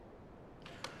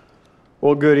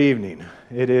Well, good evening.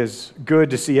 It is good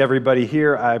to see everybody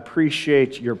here. I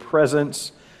appreciate your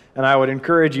presence, and I would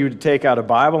encourage you to take out a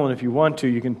Bible, and if you want to,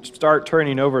 you can start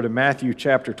turning over to Matthew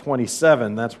chapter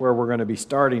 27. That's where we're going to be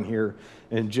starting here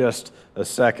in just a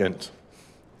second.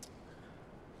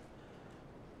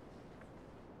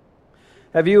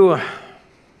 I'm going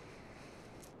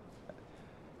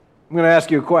to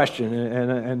ask you a question,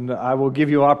 and I will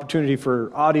give you opportunity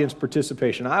for audience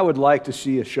participation. I would like to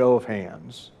see a show of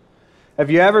hands. Have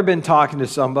you ever been talking to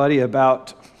somebody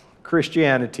about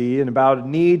Christianity and about a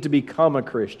need to become a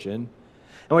Christian?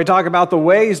 And we talk about the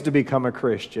ways to become a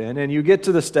Christian, and you get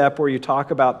to the step where you talk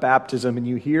about baptism and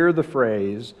you hear the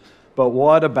phrase, "But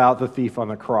what about the thief on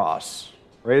the cross?"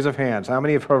 Raise of hands. How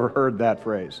many have ever heard that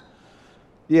phrase?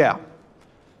 Yeah,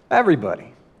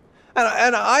 everybody.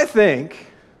 And I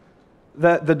think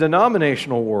that the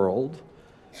denominational world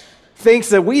thinks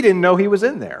that we didn't know he was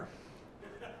in there.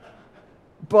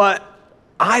 But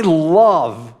I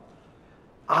love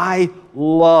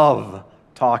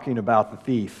talking about the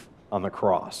thief on the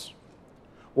cross.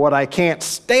 What I can't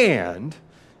stand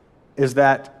is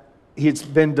that it's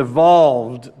been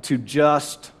devolved to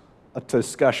just a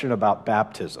discussion about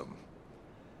baptism.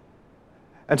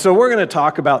 And so we're going to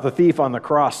talk about the thief on the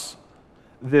cross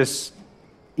this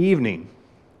evening.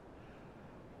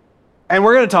 And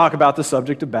we're going to talk about the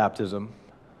subject of baptism.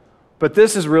 But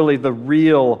this is really the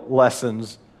real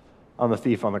lessons on the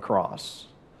thief on the cross.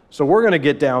 So we're going to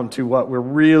get down to what we're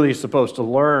really supposed to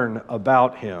learn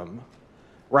about him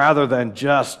rather than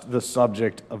just the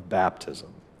subject of baptism.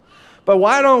 But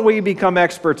why don't we become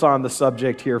experts on the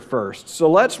subject here first? So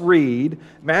let's read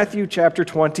Matthew chapter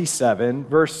 27,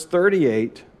 verse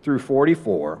 38 through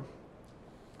 44.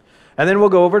 And then we'll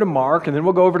go over to Mark, and then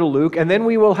we'll go over to Luke, and then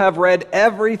we will have read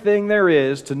everything there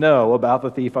is to know about the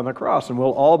thief on the cross, and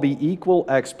we'll all be equal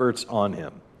experts on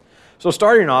him. So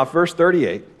starting off, verse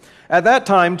 38, "At that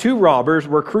time 2 robbers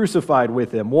were crucified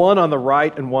with him, one on the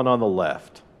right and one on the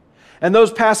left. And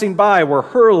those passing by were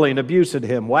hurling abuse at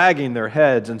him, wagging their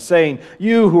heads and saying,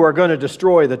 'You who are going to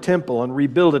destroy the temple and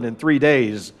rebuild it in 3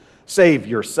 days, save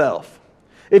yourself.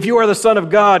 If you are the Son of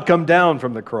God, come down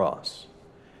from the cross.'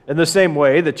 In the same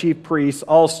way, the chief priests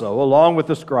also, along with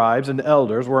the scribes and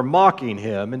elders, were mocking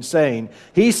him and saying,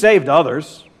 'He saved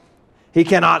others. He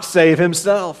cannot save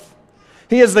himself.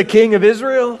 He is the King of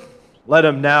Israel. Let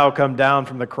him now come down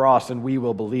from the cross, and we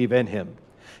will believe in him.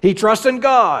 He trusts in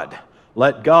God.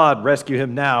 Let God rescue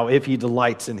him now if he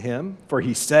delights in him, for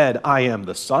he said, 'I am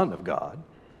the Son of God.'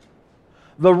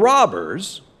 The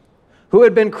robbers who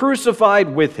had been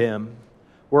crucified with him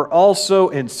were also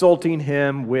insulting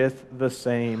him with the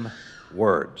same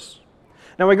words."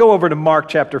 Now we go over to Mark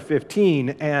chapter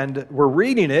 15, and we're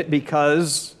reading it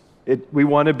because we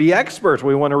want to be experts.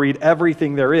 We want to read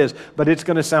everything there is, but it's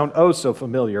going to sound oh so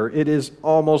familiar. It is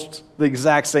almost the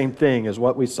exact same thing as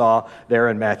what we saw there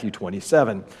in Matthew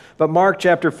 27. But Mark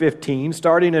chapter 15,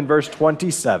 starting in verse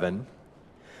 27,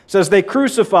 says, "They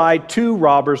crucified 2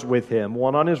 robbers with him,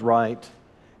 one on his right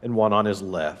and one on his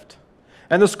left.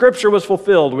 And the scripture was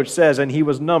fulfilled, which says, 'And he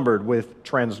was numbered with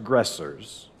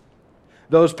transgressors.'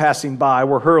 Those passing by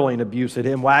were hurling abuse at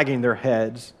him, wagging their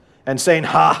heads, and saying,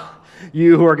 'Ha!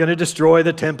 You who are going to destroy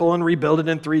the temple and rebuild it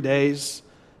in 3 days,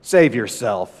 save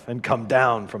yourself and come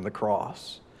down from the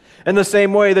cross.' In the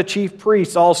same way, the chief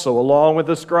priests also, along with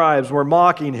the scribes, were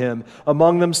mocking him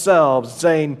among themselves,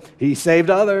 saying, 'He saved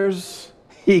others.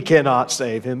 He cannot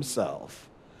save himself.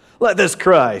 Let this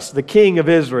Christ, the King of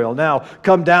Israel, now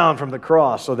come down from the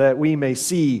cross so that we may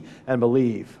see and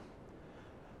believe.'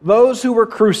 Those who were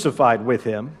crucified with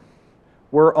him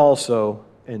were also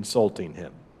insulting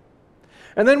him."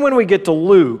 And then when we get to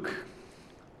Luke,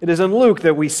 it is in Luke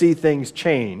that we see things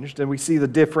changed, and we see the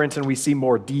difference, and we see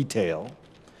more detail.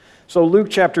 So Luke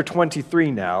chapter 23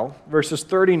 now, verses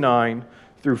 39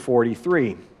 through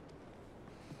 43.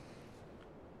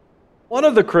 "One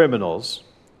of the criminals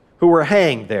who were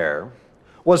hanged there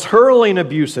was hurling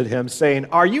abuse at him, saying,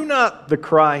 'Are you not the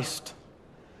Christ?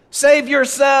 Save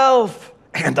yourself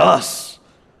and us.'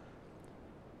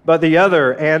 But the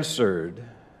other answered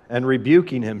and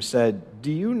rebuking him said,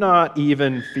 'Do you not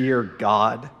even fear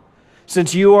God,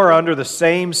 since you are under the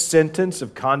same sentence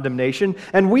of condemnation?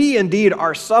 And we indeed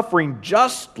are suffering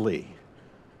justly,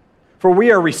 for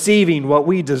we are receiving what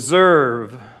we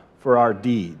deserve for our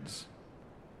deeds.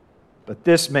 But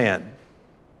this man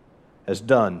has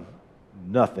done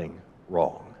nothing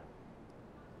wrong.'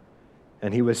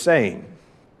 And he was saying,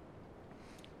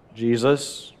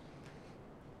 'Jesus,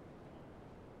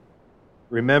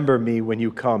 remember me when you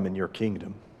come in your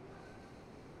kingdom.'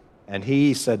 And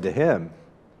he said to him,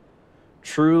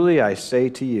 'Truly I say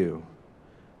to you,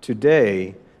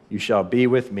 today you shall be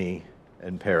with me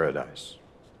in paradise.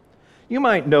 You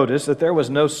might notice that there was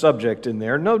no subject in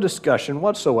there, no discussion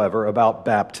whatsoever about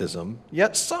baptism,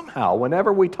 yet somehow,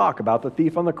 whenever we talk about the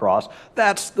thief on the cross,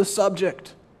 that's the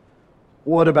subject.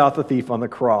 What about the thief on the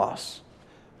cross?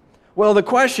 Well, the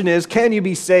question is, can you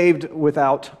be saved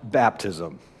without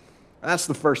baptism? That's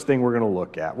the first thing we're going to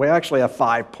look at. We actually have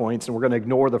 5 points, and we're going to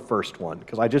ignore the first one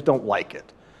because I just don't like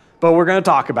it. But we're going to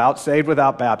talk about saved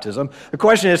without baptism. The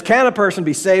question is, can a person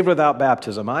be saved without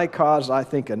baptism? I caused, I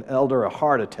think, an elder a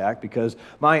heart attack because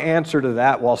my answer to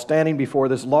that while standing before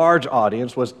this large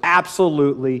audience was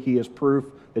absolutely, he is proof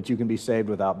that you can be saved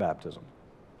without baptism.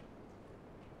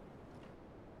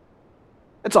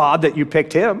 It's odd that you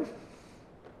picked him.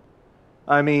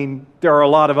 I mean, there are a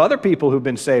lot of other people who've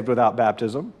been saved without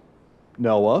baptism.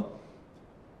 Noah,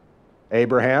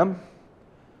 Abraham,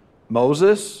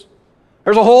 Moses.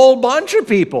 There's a whole bunch of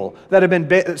people that have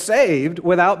been saved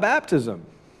without baptism.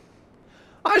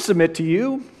 I submit to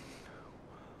you,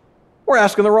 we're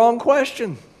asking the wrong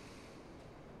question.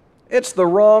 It's the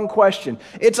wrong question.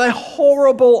 It's a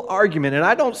horrible argument, and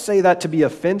I don't say that to be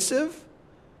offensive.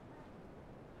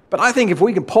 But I think if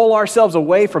we can pull ourselves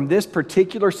away from this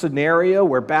particular scenario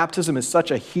where baptism is such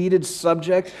a heated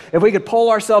subject, if we could pull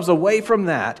ourselves away from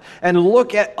that and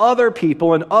look at other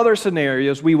people and other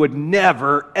scenarios, we would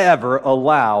never, ever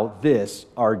allow this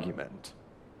argument.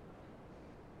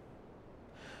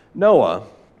 Noah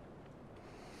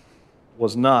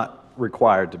was not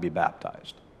required to be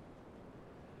baptized.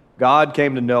 God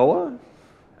came to Noah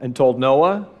and told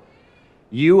Noah,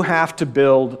 you have to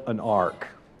build an ark.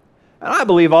 And I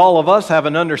believe all of us have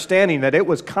an understanding that it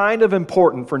was kind of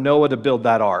important for Noah to build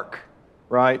that ark,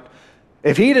 right?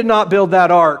 If he did not build that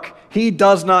ark, he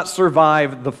does not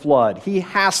survive the flood. He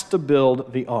has to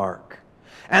build the ark.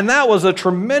 And that was a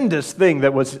tremendous thing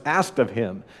that was asked of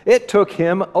him. It took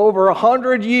him over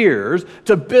 100 years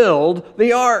to build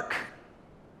the ark.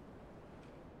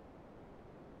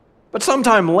 But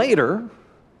sometime later,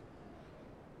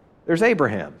 there's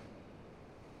Abraham.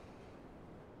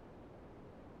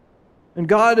 And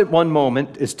God at one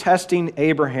moment is testing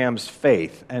Abraham's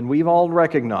faith. And we've all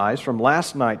recognized from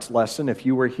last night's lesson, if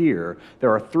you were here,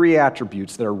 there are 3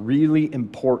 attributes that are really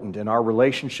important in our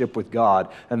relationship with God.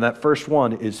 And that first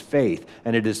one is faith.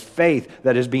 And it is faith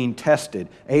that is being tested.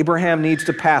 Abraham needs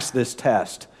to pass this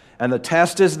test. And the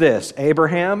test is this: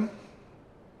 Abraham,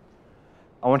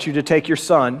 I want you to take your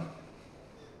son,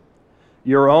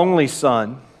 your only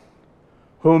son,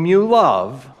 whom you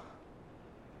love,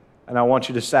 and I want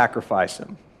you to sacrifice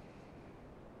him.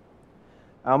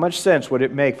 How much sense would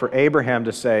it make for Abraham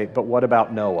to say, but what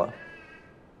about Noah?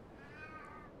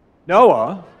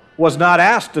 Noah was not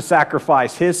asked to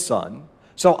sacrifice his son,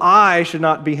 so I should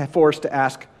not be forced to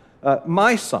ask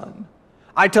my son.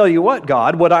 I tell you what,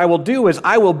 God, what I will do is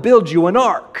I will build you an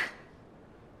ark.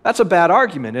 That's a bad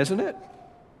argument, isn't it?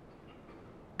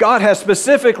 God has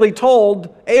specifically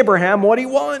told Abraham what he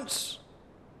wants.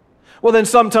 Well, then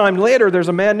sometime later, there's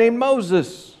a man named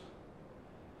Moses.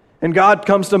 And God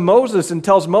comes to Moses and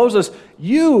tells Moses,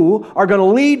 you are going to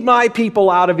lead my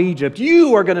people out of Egypt.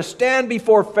 You are going to stand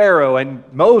before Pharaoh. And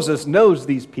Moses knows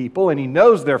these people, and he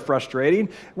knows they're frustrating.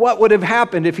 What would have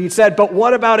happened if he said, but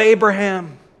what about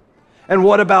Abraham? And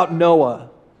what about Noah?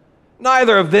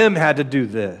 Neither of them had to do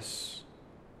this.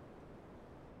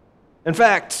 In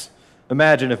fact,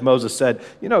 imagine if Moses said,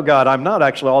 you know, God, I'm not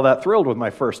actually all that thrilled with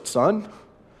my first son.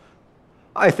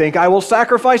 I think I will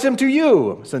sacrifice him to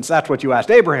you, since that's what you asked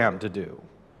Abraham to do.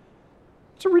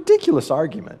 It's a ridiculous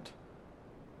argument.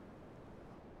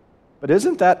 But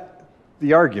isn't that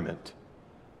the argument?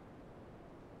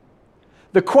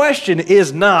 The question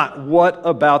is not, what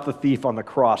about the thief on the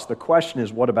cross? The question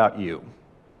is, what about you?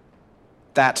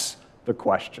 That's the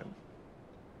question.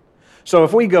 So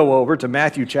if we go over to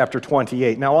Matthew chapter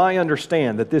 28, now I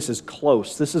understand that this is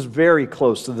close. This is very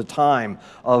close to the time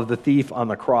of the thief on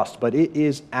the cross, but it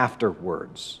is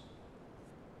afterwards.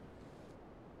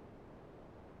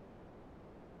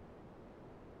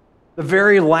 The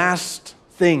very last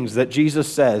things that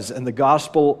Jesus says in the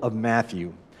Gospel of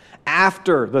Matthew,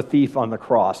 after the thief on the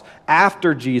cross,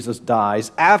 after Jesus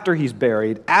dies, after he's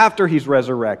buried, after he's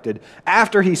resurrected,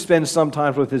 after he spends some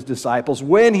time with his disciples,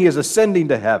 when he is ascending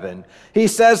to heaven, he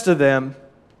says to them,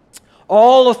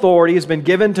 all authority has been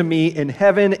given to me in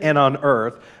heaven and on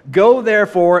earth. Go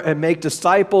therefore and make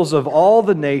disciples of all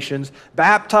the nations,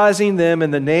 baptizing them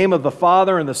in the name of the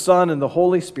Father and the Son and the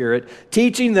Holy Spirit,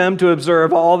 teaching them to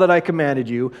observe all that I commanded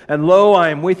you. And lo,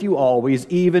 I am with you always,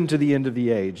 even to the end of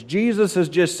the age. Jesus has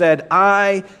just said,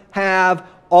 I have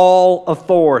all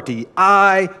authority.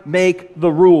 I make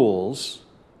the rules.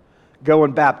 go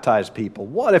and baptize people.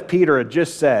 What if Peter had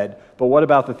just said, but what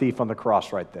about the thief on the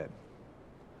cross right then?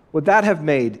 Would that have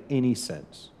made any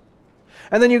sense?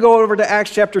 And then you go over to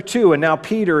Acts chapter 2, and now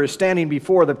Peter is standing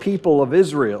before the people of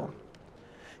Israel.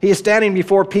 He is standing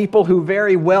before people who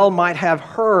very well might have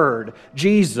heard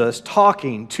Jesus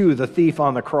talking to the thief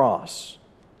on the cross.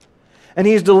 And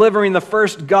he's delivering the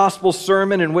first gospel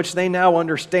sermon in which they now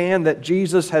understand that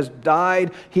Jesus has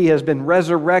died, he has been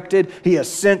resurrected, he has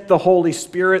sent the Holy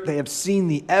Spirit, they have seen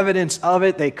the evidence of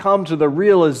it, they come to the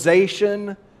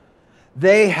realization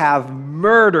they have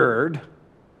murdered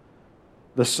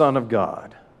the Son of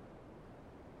God.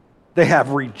 They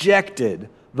have rejected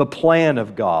the plan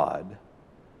of God.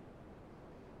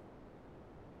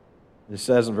 It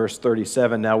says in verse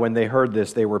 37, now when they heard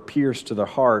this, they were pierced to the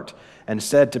heart and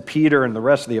said to Peter and the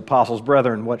rest of the apostles,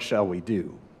 brethren, what shall we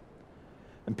do?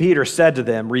 And Peter said to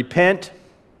them, repent,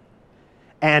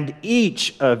 and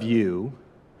each of you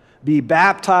be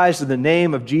baptized in the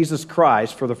name of Jesus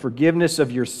Christ for the forgiveness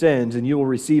of your sins, and you will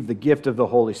receive the gift of the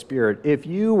Holy Spirit. If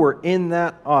you were in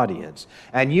that audience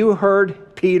and you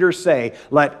heard Peter say,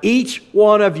 let each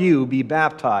one of you be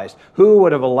baptized, who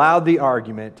would have allowed the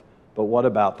argument, but what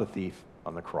about the thief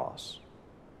on the cross?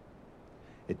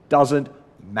 It doesn't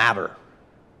matter.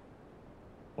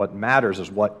 What matters is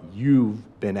what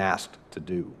you've been asked to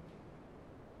do.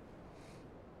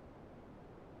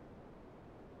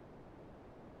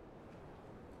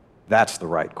 That's the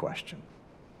right question.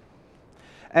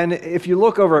 And if you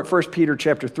look over at 1 Peter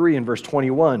chapter 3 and verse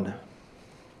 21,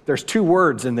 there's two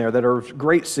words in there that are of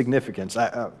great significance.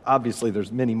 Obviously,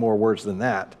 there's many more words than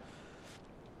that.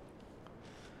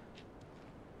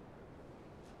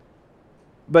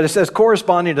 But it says,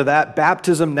 corresponding to that,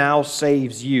 baptism now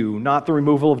saves you, not the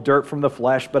removal of dirt from the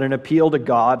flesh, but an appeal to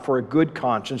God for a good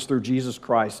conscience through Jesus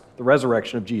Christ, the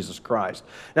resurrection of Jesus Christ.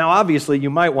 Now, obviously, you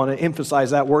might want to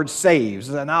emphasize that word saves,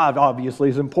 and that obviously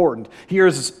is important.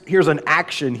 Here's an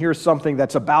action, here's something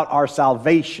that's about our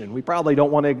salvation. We probably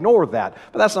don't want to ignore that,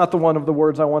 but that's not the one of the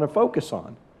words I want to focus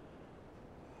on.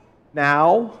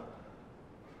 Now,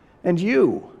 and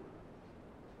you.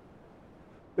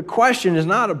 The question is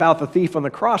not about the thief on the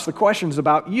cross. The question is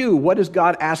about you. What does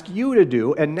God ask you to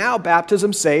do? And now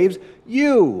baptism saves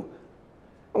you.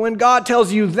 And when God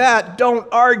tells you that, don't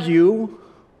argue.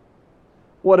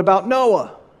 What about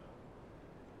Noah?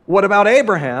 What about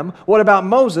Abraham? What about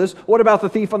Moses? What about the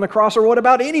thief on the cross? Or what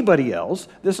about anybody else?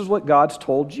 This is what God's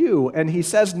told you. And he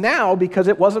says now because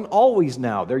it wasn't always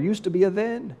now. There used to be a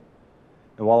then.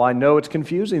 And while I know it's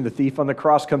confusing, the thief on the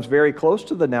cross comes very close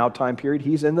to the now time period.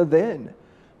 He's in the then.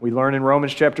 We learn in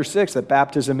Romans chapter 6 that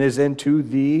baptism is into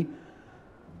the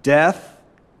death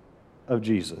of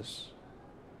Jesus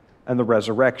and the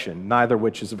resurrection, neither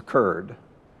which has occurred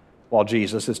while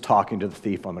Jesus is talking to the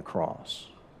thief on the cross.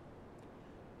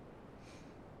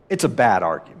 It's a bad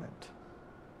argument.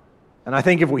 And I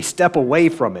think if we step away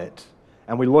from it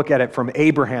and we look at it from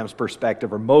Abraham's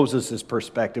perspective or Moses'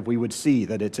 perspective, we would see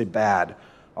that it's a bad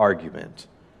argument.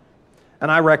 And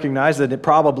I recognize that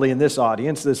probably in this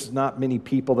audience, there's not many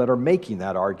people that are making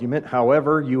that argument.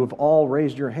 However, you have all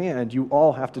raised your hand. You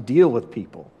all have to deal with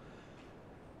people.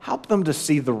 Help them to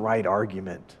see the right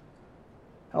argument.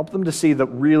 Help them to see that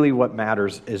really what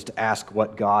matters is to ask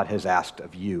what God has asked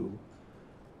of you,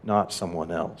 not someone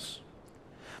else.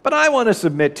 But I want to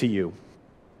submit to you,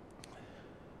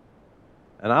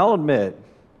 and I'll admit,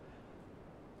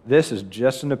 this is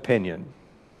just an opinion,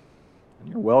 and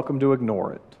you're welcome to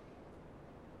ignore it.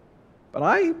 But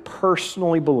I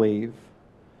personally believe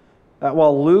that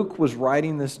while Luke was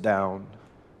writing this down,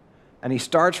 and he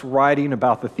starts writing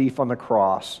about the thief on the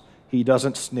cross, he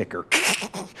doesn't snicker.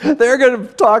 They're going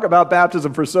to talk about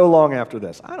baptism for so long after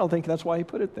this. I don't think that's why he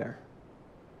put it there.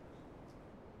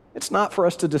 It's not for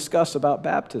us to discuss about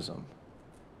baptism.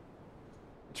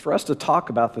 It's for us to talk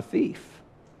about the thief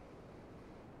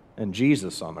and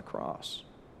Jesus on the cross.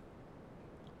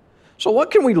 So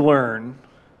what can we learn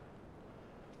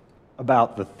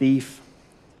about the thief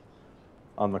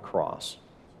on the cross?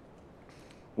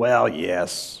 Well,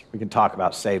 yes, we can talk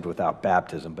about saved without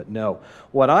baptism, but no.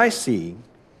 What I see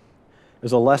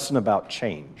is a lesson about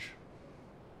change.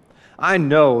 I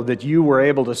know that you were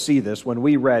able to see this when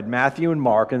we read Matthew and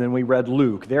Mark and then we read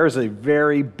Luke. There's a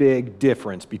very big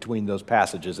difference between those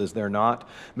passages, is there not?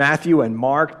 Matthew and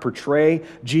Mark portray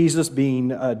Jesus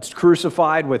being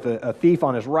crucified with a thief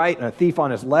on his right and a thief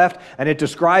on his left, and it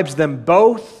describes them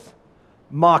both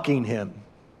mocking him.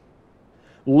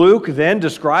 Luke then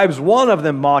describes one of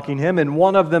them mocking him and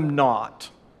one of them not.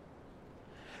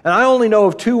 And I only know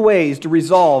of two ways to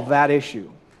resolve that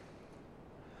issue.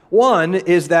 One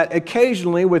is that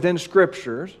occasionally within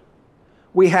Scriptures,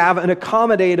 We have an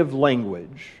accommodative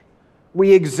language.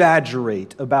 We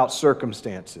exaggerate about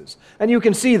circumstances. And you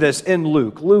can see this in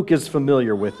Luke. Luke is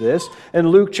familiar with this. In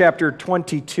Luke chapter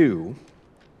 22,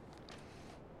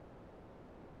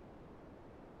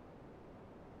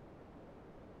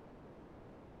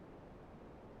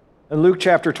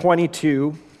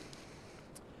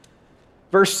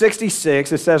 verse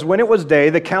 66, it says, "When it was day,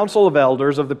 the council of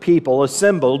elders of the people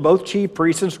assembled, both chief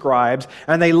priests and scribes,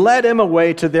 and they led him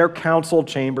away to their council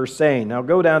chamber, saying," now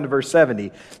go down to verse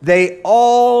 70, "They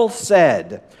all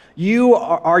said,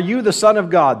 are you the Son of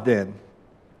God then?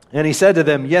 And he said to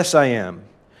them, Yes, I am.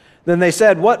 Then they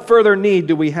said, What further need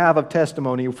do we have of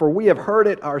testimony? For we have heard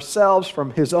it ourselves from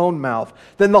his own mouth.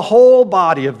 Then the whole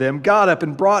body of them got up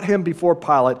and brought him before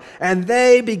Pilate, and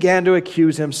they began to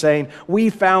accuse him, saying,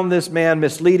 We found this man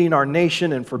misleading our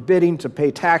nation and forbidding to pay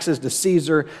taxes to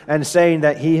Caesar, and saying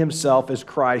that he himself is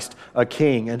Christ, a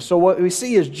king." And so what we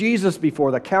see is Jesus before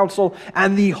the council,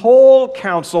 and the whole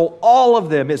council, all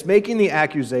of them, is making the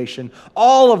accusation.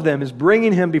 All of them is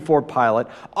bringing him before Pilate.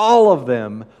 All of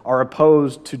them are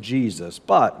opposed to Jesus.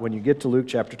 But when you get to Luke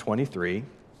chapter 23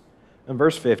 and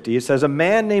verse 50, it says, "A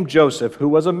man named Joseph, who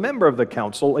was a member of the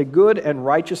council, a good and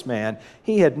righteous man,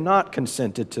 he had not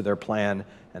consented to their plan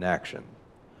and action."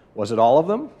 Was it all of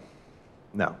them?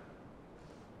 No.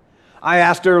 I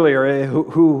asked earlier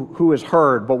who has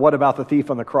heard, but what about the thief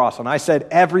on the cross? And I said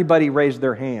everybody raised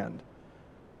their hand,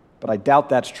 but I doubt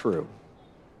that's true.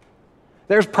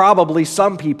 There's probably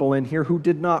some people in here who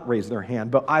did not raise their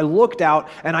hand, but I looked out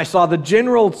and I saw the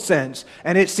general sense,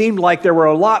 and it seemed like there were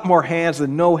a lot more hands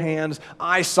than no hands.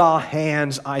 I saw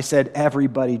hands. I said,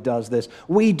 everybody does this.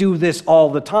 We do this all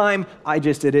the time. I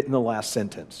just did it in the last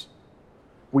sentence.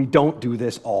 We don't do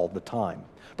this all the time,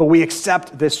 but we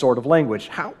accept this sort of language.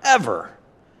 However,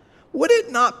 would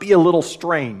it not be a little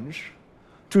strange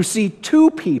to see two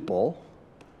people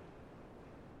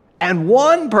and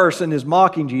one person is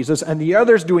mocking Jesus and the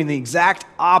other's doing the exact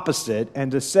opposite,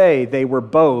 and to say they were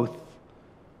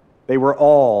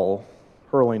all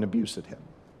hurling abuse at him?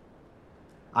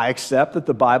 I accept that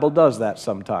the Bible does that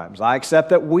sometimes. I accept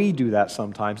that we do that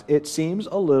sometimes. It seems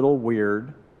a little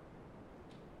weird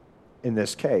in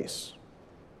this case.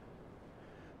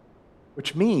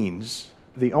 Which means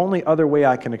the only other way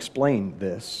I can explain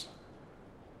this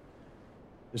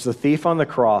is the thief on the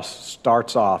cross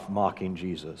starts off mocking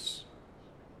Jesus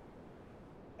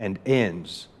and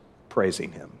ends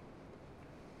praising him.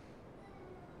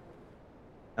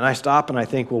 And I stop and I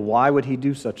think, well, why would he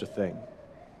do such a thing?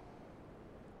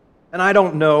 And I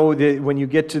don't know, when you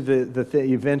get to the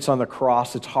events on the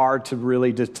cross, it's hard to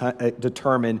really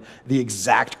determine the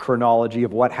exact chronology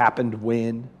of what happened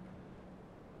when.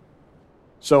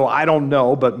 So I don't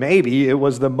know, but maybe it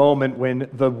was the moment when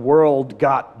the world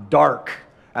got dark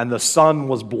and the sun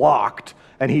was blocked,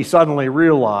 and he suddenly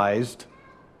realized,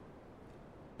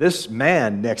 this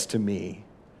man next to me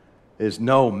is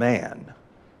no man,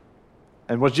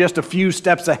 and was just a few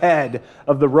steps ahead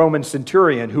of the Roman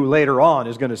centurion who later on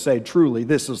is going to say, truly,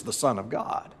 this is the Son of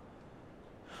God.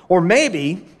 Or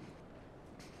maybe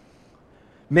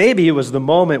it was the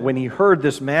moment when he heard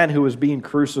this man who was being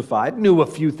crucified, knew a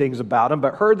few things about him,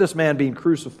 but heard this man being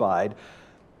crucified,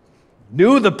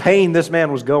 knew the pain this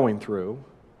man was going through,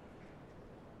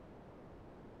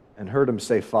 and heard him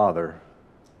say, Father,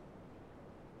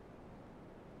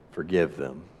 forgive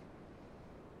them.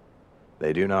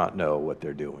 They do not know what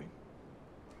they're doing.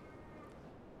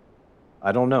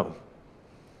 I don't know,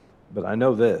 but I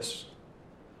know this.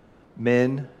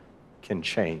 Men can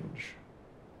change,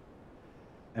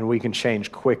 and we can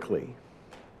change quickly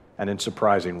and in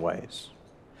surprising ways.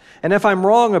 And if I'm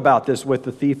wrong about this with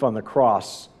the thief on the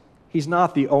cross, he's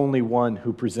not the only one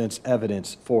who presents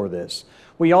evidence for this.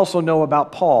 We also know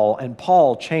about Paul, and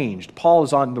Paul changed. Paul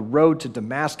is on the road to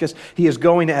Damascus. He is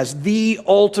going as the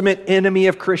ultimate enemy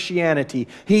of Christianity.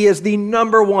 He is the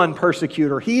number one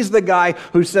persecutor. He's the guy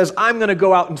who says, I'm going to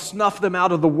go out and snuff them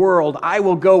out of the world. I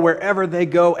will go wherever they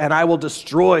go, and I will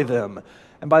destroy them.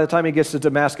 And by the time he gets to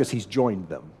Damascus, he's joined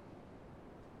them.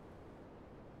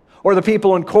 Or the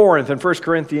people in Corinth in 1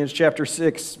 Corinthians chapter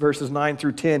 6, verses 9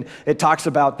 through 10, it talks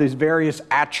about these various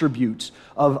attributes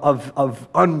of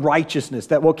unrighteousness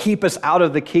that will keep us out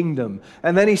of the kingdom.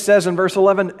 And then he says in verse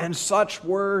 11, and such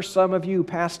were some of you,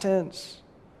 past tense.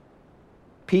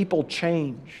 People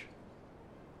change.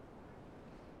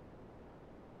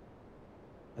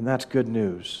 And that's good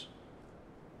news.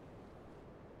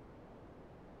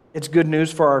 It's good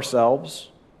news for ourselves.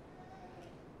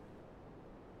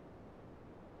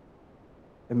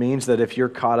 It means that if you're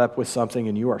caught up with something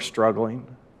and you are struggling,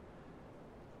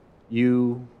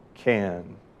 you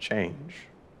can change.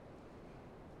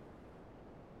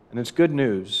 And it's good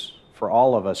news for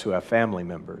all of us who have family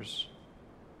members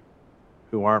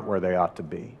who aren't where they ought to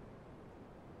be.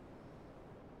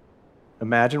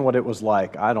 Imagine what it was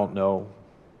like. I don't know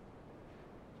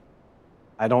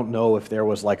if there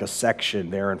was like a section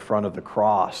there in front of the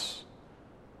cross.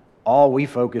 All we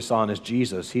focus on is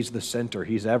Jesus. He's the center.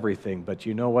 He's everything. But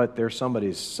you know what? There's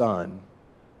somebody's son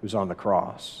who's on the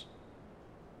cross.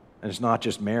 And it's not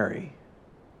just Mary.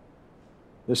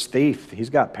 This thief, he's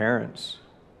got parents.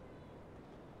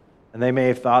 And they may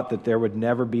have thought that there would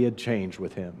never be a change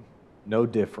with him. No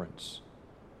difference.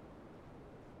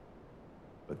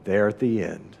 But there at the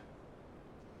end,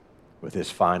 with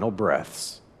his final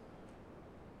breaths,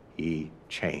 he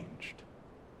changed.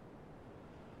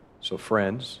 So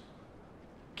friends,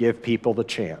 give people the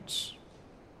chance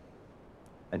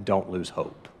and don't lose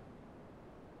hope.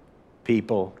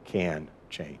 People can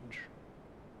change.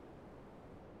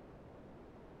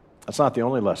 That's not the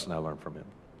only lesson I learned from him.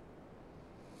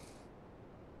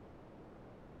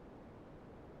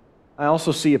 I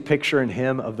also see a picture in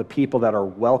him of the people that are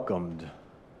welcomed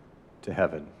to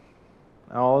heaven.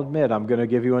 I'll admit, I'm going to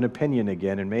give you an opinion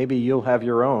again, and maybe you'll have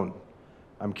your own.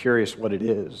 I'm curious what it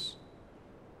is.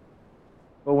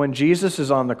 But when Jesus is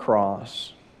on the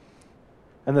cross,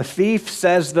 and the thief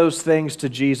says those things to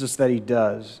Jesus that he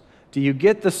does, do you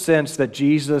get the sense that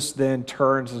Jesus then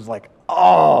turns and is like,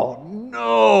 oh,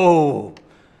 no!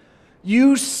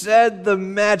 You said the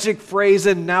magic phrase,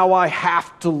 and now I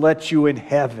have to let you in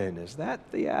heaven. Is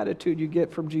that the attitude you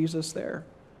get from Jesus there?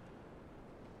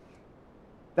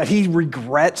 That he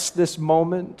regrets this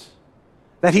moment?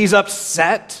 That he's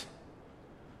upset?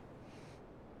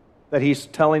 That he's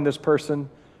telling this person,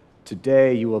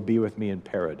 today you will be with me in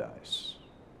paradise?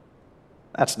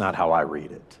 That's not how I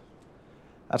read it.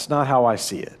 That's not how I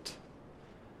see it.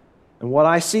 And what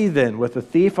I see then with the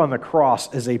thief on the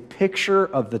cross is a picture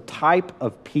of the type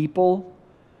of people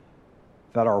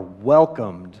that are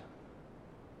welcomed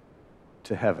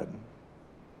to heaven.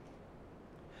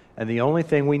 And the only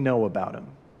thing we know about him,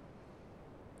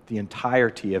 the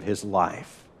entirety of his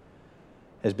life,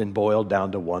 has been boiled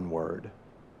down to one word: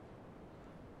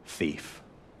 thief.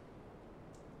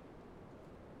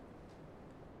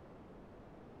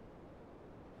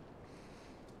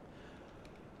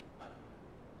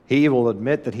 He will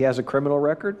admit that he has a criminal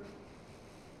record.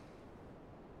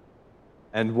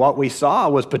 And what we saw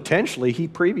was potentially he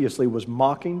previously was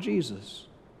mocking Jesus.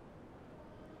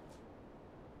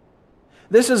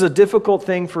 This is a difficult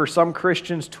thing for some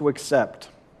Christians to accept.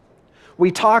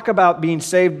 We talk about being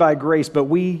saved by grace, but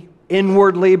we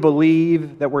inwardly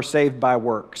believe that we're saved by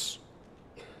works.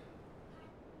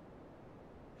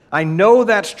 I know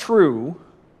that's true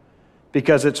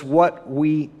because it's what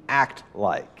we act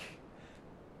like.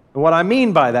 And what I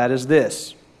mean by that is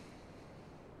this.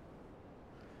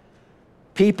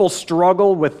 People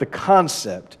struggle with the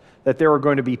concept that there are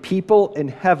going to be people in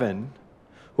heaven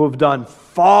who have done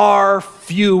far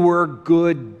fewer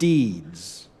good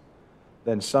deeds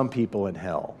than some people in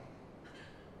hell.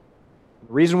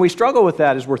 The reason we struggle with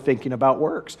that is we're thinking about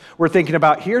works. We're thinking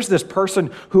about, here's this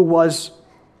person who was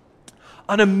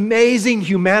an amazing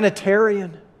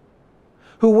humanitarian,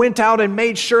 who went out and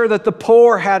made sure that the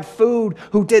poor had food,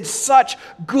 who did such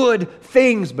good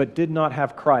things but did not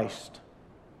have Christ.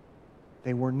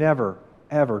 They were never,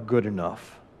 ever good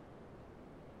enough.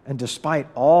 And despite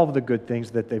all of the good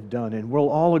things that they've done, and we'll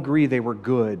all agree they were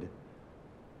good,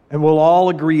 and we'll all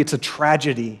agree it's a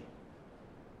tragedy,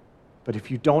 but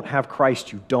if you don't have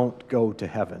Christ, you don't go to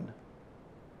heaven.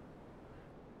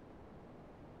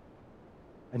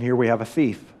 And here we have a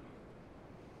thief.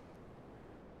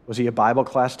 Was he a Bible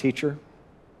class teacher?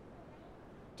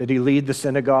 Did he lead the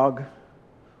synagogue?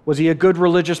 Was he a good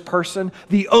religious person?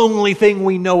 The only thing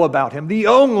we know about him, the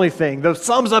only thing that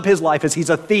sums up his life is he's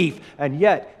a thief, and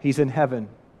yet he's in heaven.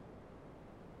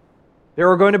 There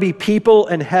are going to be people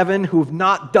in heaven who've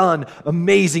not done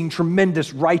amazing,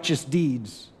 tremendous, righteous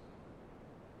deeds.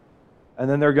 And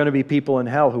then there are going to be people in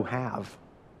hell who have.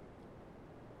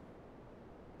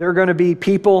 There are going to be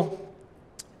people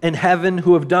in heaven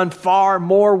who have done far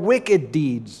more wicked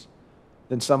deeds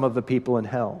than some of the people in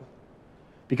hell.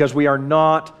 Because we are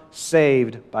not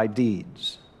saved by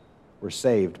deeds. We're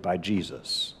saved by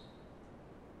Jesus.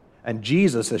 And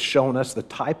Jesus has shown us the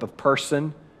type of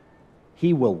person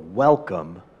he will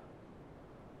welcome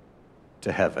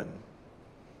to heaven.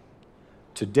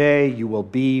 Today you will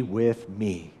be with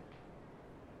me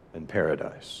in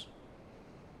paradise.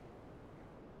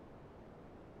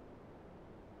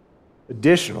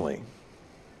 Additionally,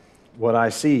 what I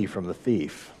see from the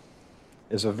thief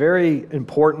is a very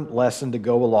important lesson to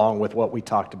go along with what we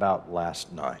talked about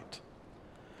last night.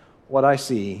 What I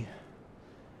see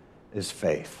is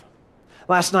faith.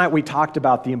 Last night we talked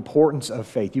about the importance of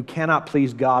faith. You cannot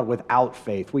please God without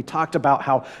faith. We talked about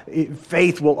how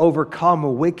faith will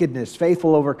overcome wickedness. Faith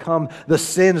will overcome the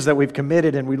sins that we've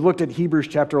committed, and we looked at Hebrews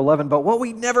chapter 11. But what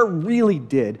we never really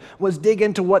did was dig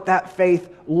into what that faith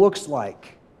looks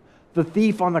like. The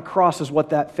thief on the cross is what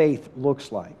that faith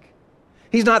looks like.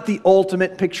 He's not the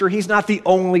ultimate picture. He's not the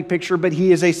only picture, but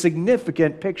he is a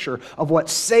significant picture of what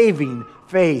saving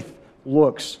faith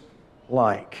looks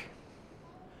like.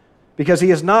 Because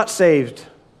he is not saved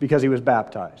because he was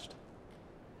baptized.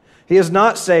 He is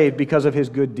not saved because of his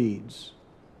good deeds.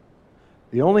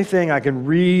 The only thing I can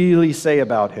really say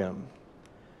about him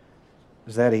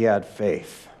is that he had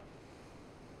faith.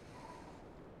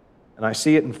 And I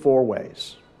see it in 4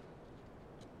 ways.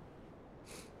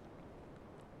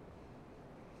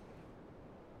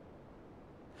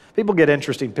 People get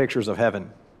interesting pictures of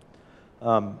heaven.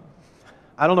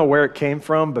 I don't know where it came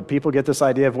from, but people get this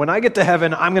idea of when I get to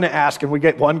heaven, I'm going to ask, and we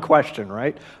get one question,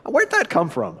 right? Where'd that come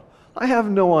from? I have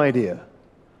no idea.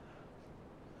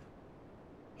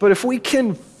 But if we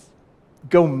can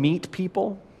go meet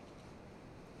people,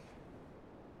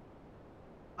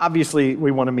 obviously we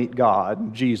want to meet God,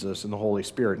 and Jesus, and the Holy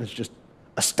Spirit, and it's just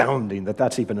astounding that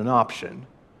that's even an option.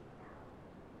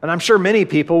 And I'm sure many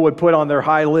people would put on their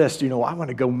high list, I want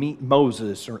to go meet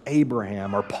Moses or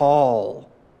Abraham or Paul.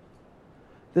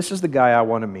 This is the guy I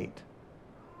want to meet.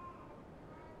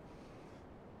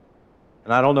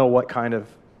 And I don't know what kind of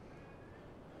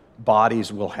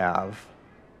bodies we'll have.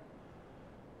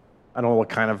 I don't know what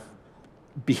kind of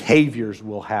behaviors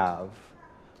we'll have.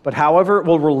 But however it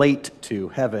will relate to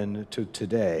heaven, to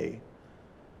today,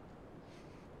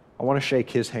 I want to shake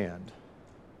his hand.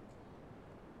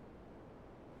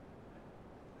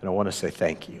 And I want to say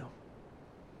thank you.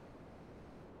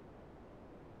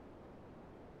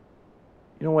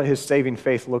 You know what his saving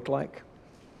faith looked like?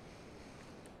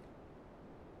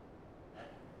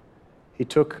 He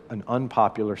took an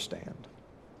unpopular stand.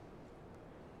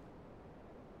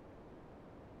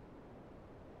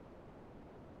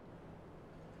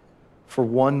 For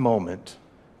one moment,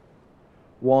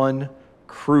 one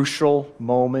crucial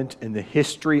moment in the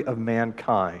history of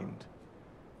mankind,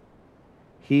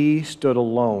 he stood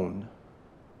alone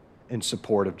in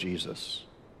support of Jesus.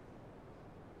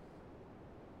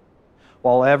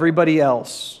 While everybody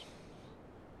else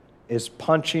is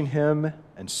punching him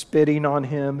and spitting on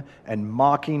him and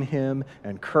mocking him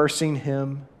and cursing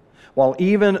him, while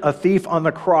even a thief on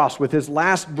the cross with his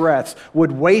last breaths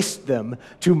would waste them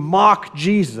to mock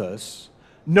Jesus,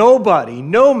 nobody,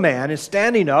 no man is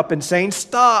standing up and saying,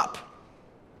 "Stop,"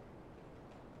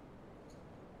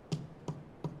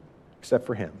 except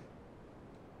for him.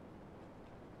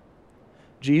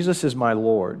 Jesus is my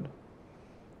Lord,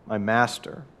 my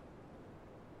Master.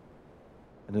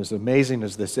 And as amazing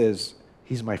as this is,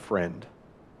 he's my friend.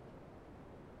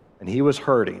 And he was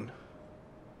hurting,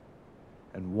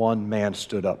 and one man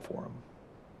stood up for him.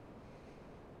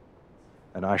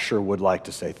 And I sure would like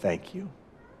to say thank you.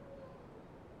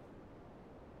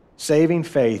 Saving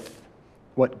faith,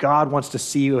 what God wants to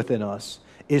see within us,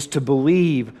 is to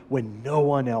believe when no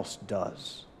one else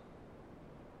does.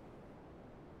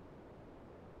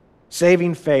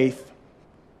 Saving faith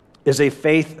is a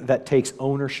faith that takes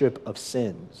ownership of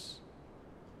sins.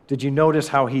 Did you notice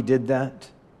how he did that?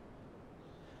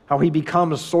 How he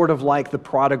becomes sort of like the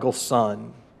prodigal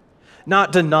son,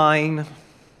 not denying,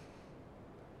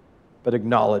 but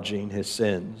acknowledging his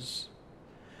sins.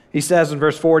 He says in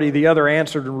verse 40, the other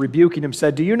answered and rebuking him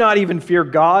said, "Do you not even fear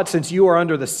God, since you are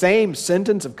under the same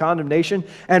sentence of condemnation?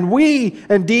 And we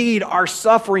indeed are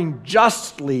suffering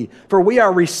justly, for we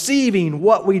are receiving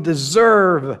what we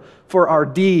deserve for our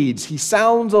deeds." He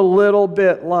sounds a little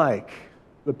bit like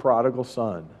the prodigal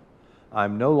son.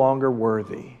 I'm no longer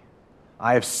worthy.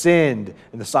 I have sinned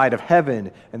in the sight of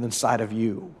heaven and in the sight of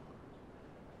you.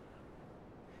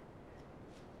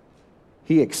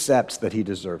 He accepts that he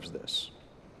deserves this.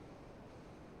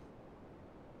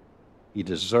 He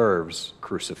deserves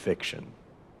crucifixion.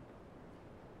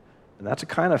 And that's a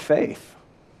kind of faith.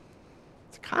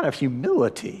 It's a kind of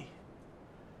humility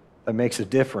that makes a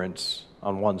difference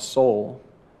on one's soul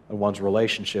and one's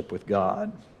relationship with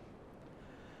God.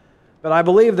 But I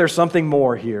believe there's something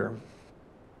more here.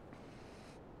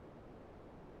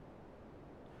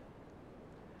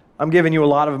 I'm giving you a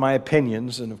lot of my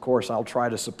opinions, and of course I'll try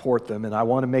to support them, and I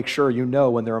want to make sure you know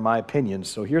when they're my opinions.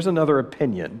 So here's another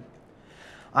opinion.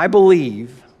 I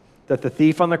believe that the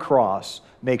thief on the cross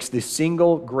makes the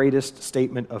single greatest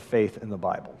statement of faith in the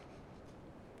Bible.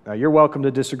 Now, you're welcome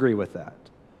to disagree with that,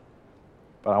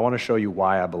 but I want to show you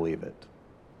why I believe it.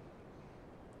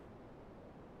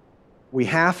 We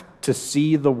have to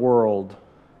see the world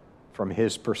from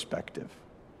his perspective.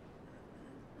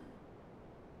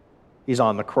 He's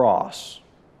on the cross.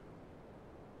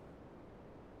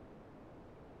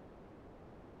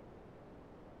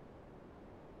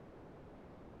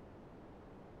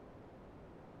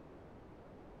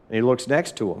 And he looks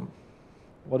next to him.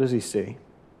 What does he see?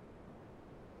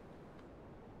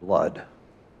 Blood.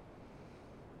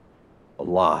 A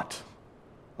lot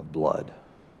of blood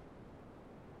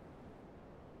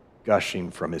gushing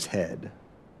from his head,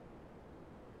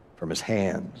 from his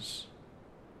hands,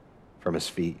 from his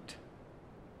feet.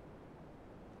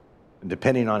 And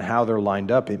depending on how they're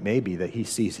lined up, it may be that he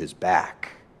sees his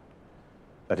back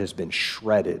that has been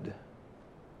shredded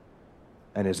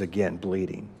and is again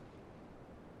bleeding.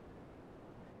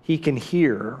 He can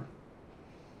hear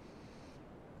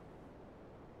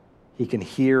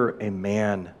a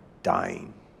man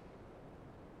dying.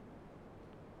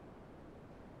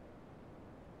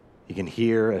 He can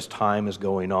hear as time is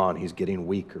going on, he's getting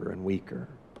weaker and weaker.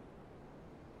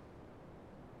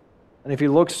 And if he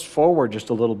looks forward just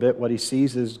a little bit, what he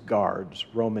sees is guards,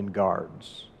 Roman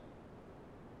guards,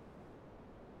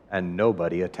 and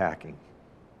nobody attacking.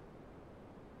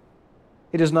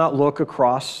 He does not look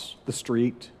across the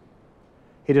street.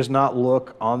 He does not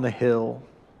look on the hill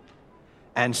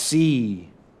and see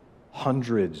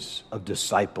hundreds of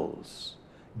disciples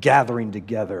gathering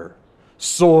together,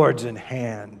 swords in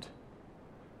hand,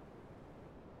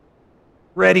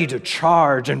 ready to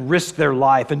charge and risk their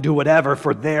life and do whatever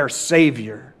for their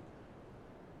Savior.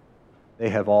 They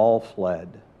have all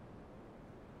fled,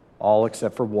 all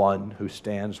except for one who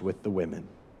stands with the women.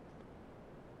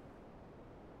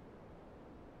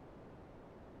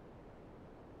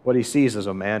 What he sees is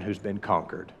a man who's been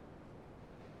conquered,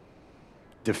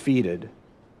 defeated,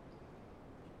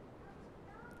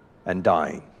 and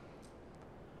dying.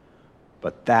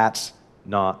 But that's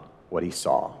not what he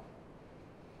saw.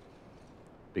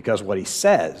 Because what he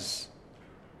says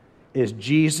is,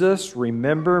 Jesus,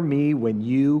 remember me when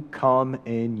you come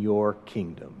in your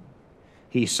kingdom.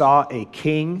 He saw a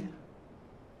king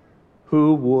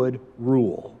who would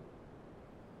rule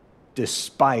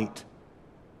despite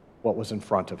what was in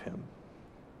front of him.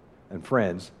 And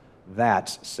friends,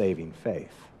 that's saving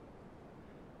faith.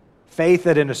 Faith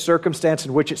that in a circumstance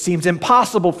in which it seems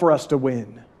impossible for us to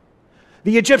win,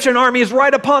 the Egyptian army is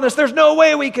right upon us, there's no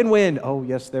way we can win. Oh,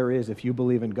 yes, there is. If you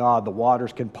believe in God, the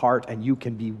waters can part and you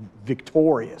can be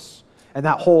victorious, and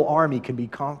that whole army can be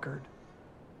conquered.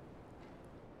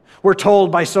 We're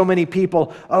told by so many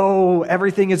people, oh,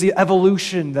 everything is the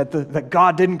evolution that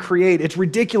God didn't create. It's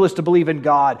ridiculous to believe in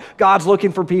God. God's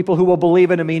looking for people who will believe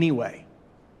in him anyway,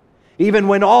 even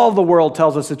when all the world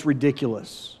tells us it's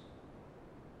ridiculous.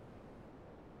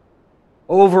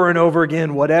 Over and over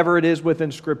again, whatever it is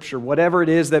within Scripture, whatever it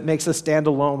is that makes us stand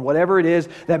alone, whatever it is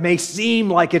that may seem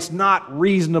like it's not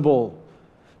reasonable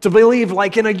to believe,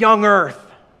 like in a young earth,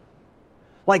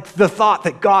 like the thought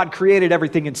that God created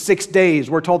everything in 6 days,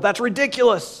 we're told that's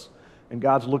ridiculous. And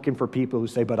God's looking for people who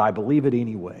say, but I believe it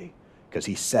anyway, because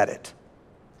he said it.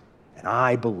 And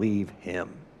I believe him.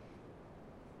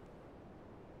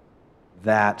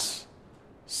 That's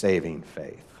saving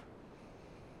faith.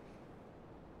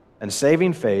 And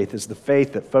saving faith is the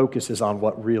faith that focuses on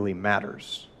what really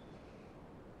matters.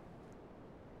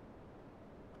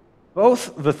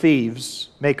 Both the thieves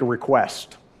make a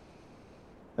request,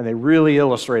 and they really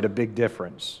illustrate a big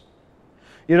difference.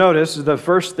 You notice the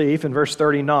first thief in verse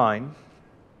 39,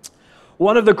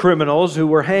 one of the criminals who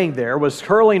were hanged there was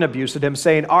hurling abuse at him,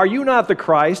 saying, "Are you not the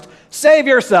Christ? Save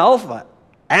yourself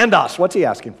and us." What's he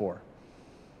asking for?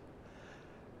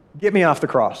 Get me off the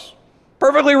cross.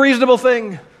 Perfectly reasonable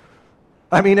thing.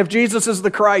 I mean, if Jesus is the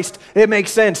Christ, it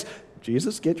makes sense.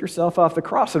 Jesus, get yourself off the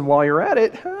cross, and while you're at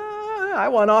it, I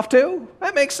want off too.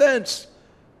 That makes sense.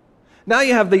 Now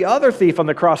you have the other thief on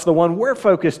the cross, the one we're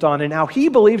focused on, and now he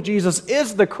believes Jesus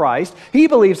is the Christ. He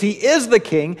believes he is the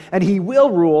king, and he will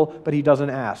rule, but he doesn't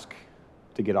ask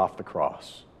to get off the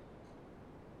cross.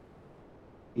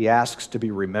 He asks to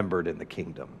be remembered in the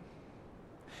kingdom.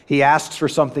 He asks for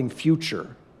something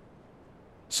future,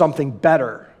 something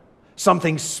better,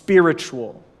 something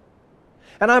spiritual.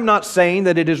 And I'm not saying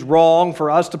that it is wrong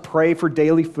for us to pray for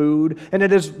daily food, and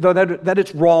that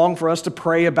it's wrong for us to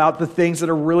pray about the things that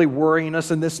are really worrying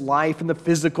us in this life and the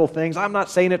physical things. I'm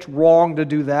not saying it's wrong to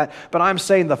do that, but I'm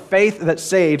saying the faith that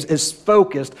saves is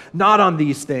focused not on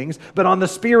these things, but on the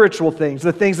spiritual things,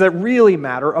 the things that really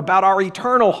matter about our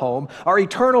eternal home, our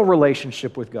eternal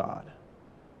relationship with God.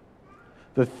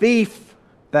 The thief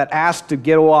that asked to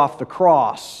get off the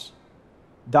cross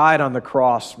died on the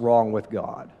cross wrong with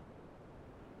God.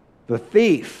 The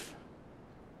thief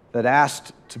that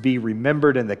asked to be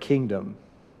remembered in the kingdom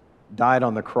died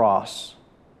on the cross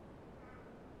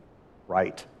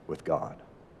right with God.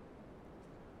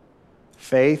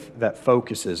 Faith that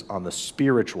focuses on the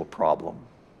spiritual problem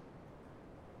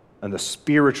and the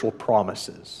spiritual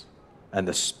promises and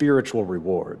the spiritual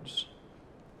rewards.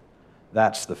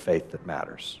 That's the faith that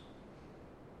matters.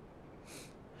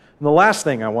 And the last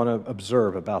thing I want to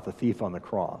observe about the thief on the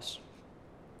cross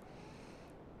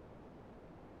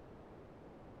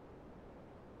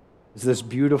is this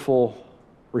beautiful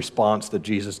response that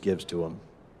Jesus gives to him.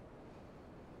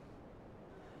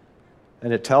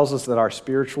 And it tells us that our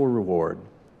spiritual reward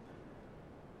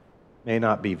may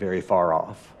not be very far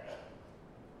off.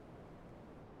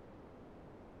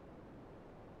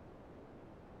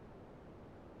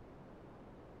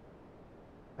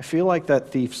 I feel like that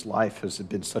thief's life has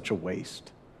been such a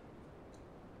waste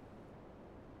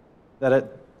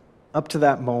that up to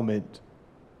that moment,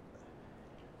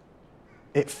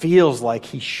 it feels like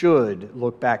he should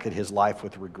look back at his life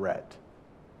with regret.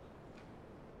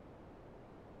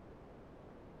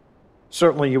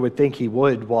 Certainly you would think he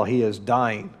would while he is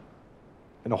dying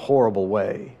in a horrible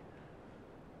way.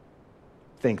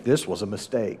 Think this was a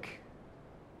mistake.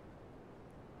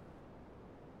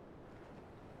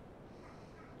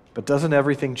 But doesn't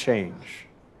everything change?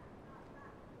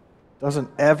 Doesn't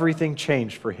everything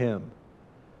change for him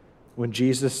when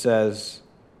Jesus says,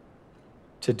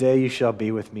 "Today you shall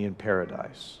be with me in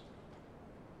paradise"?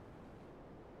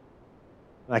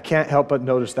 And I can't help but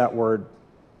notice that word,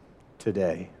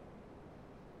 today.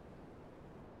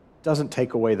 Doesn't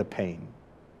take away the pain.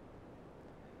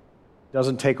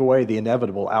 Doesn't take away the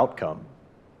inevitable outcome.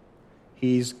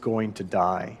 He's going to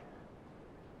die.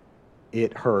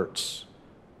 It hurts.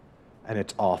 And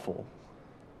it's awful,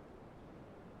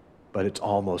 but it's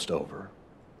almost over.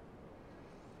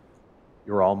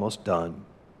 You're almost done.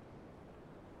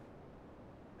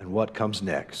 And what comes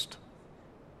next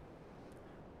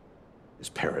is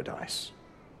paradise.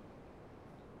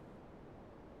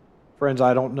 Friends,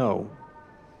 I don't know.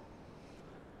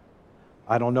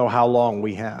 I don't know how long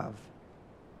we have.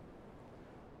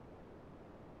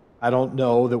 I don't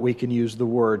know that we can use the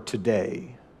word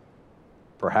today,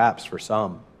 perhaps for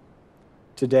some.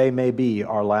 Today may be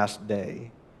our last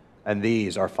day, and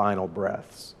these are final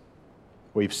breaths.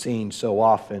 We've seen so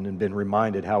often and been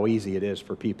reminded how easy it is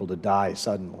for people to die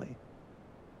suddenly.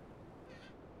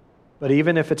 But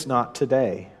even if it's not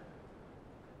today,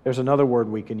 there's another word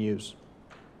we can use.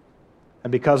 And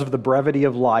because of the brevity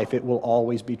of life, it will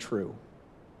always be true.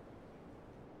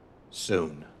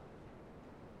 Soon.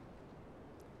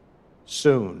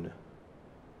 Soon,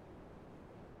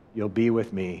 you'll be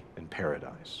with me in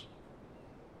paradise.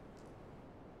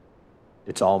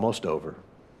 It's almost over.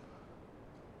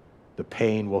 The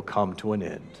pain will come to an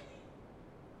end.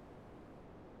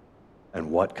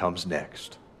 And what comes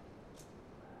next?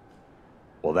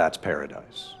 Well, that's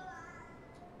paradise.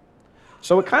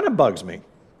 So it kind of bugs me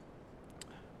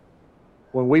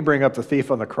when we bring up the thief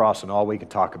on the cross and all we can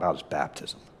talk about is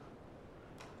baptism,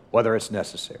 whether it's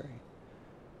necessary.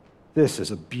 This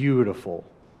is a beautiful,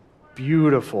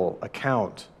 beautiful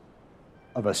account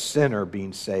of a sinner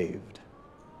being saved,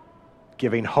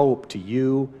 giving hope to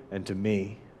you and to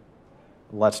me.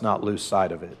 Let's not lose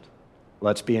sight of it.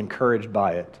 Let's be encouraged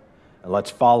by it. And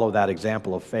let's follow that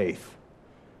example of faith,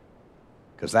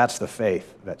 because that's the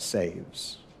faith that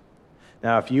saves.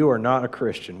 Now, if you are not a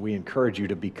Christian, we encourage you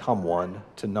to become one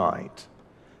tonight,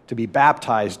 to be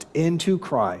baptized into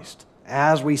Christ,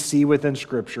 as we see within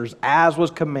Scriptures, as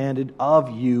was commanded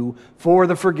of you for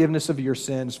the forgiveness of your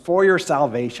sins, for your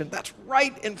salvation. That's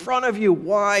right in front of you.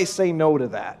 Why say no to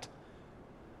that?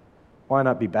 Why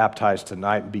not be baptized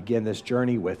tonight and begin this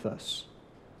journey with us?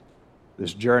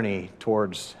 This journey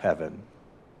towards heaven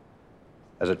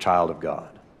as a child of God.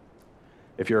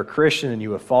 If you're a Christian and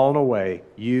you have fallen away,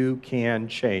 you can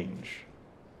change.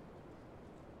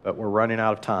 But we're running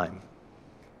out of time.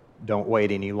 Don't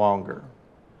wait any longer.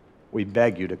 We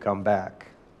beg you to come back.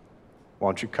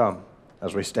 Won't you come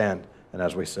as we stand and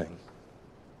as we sing?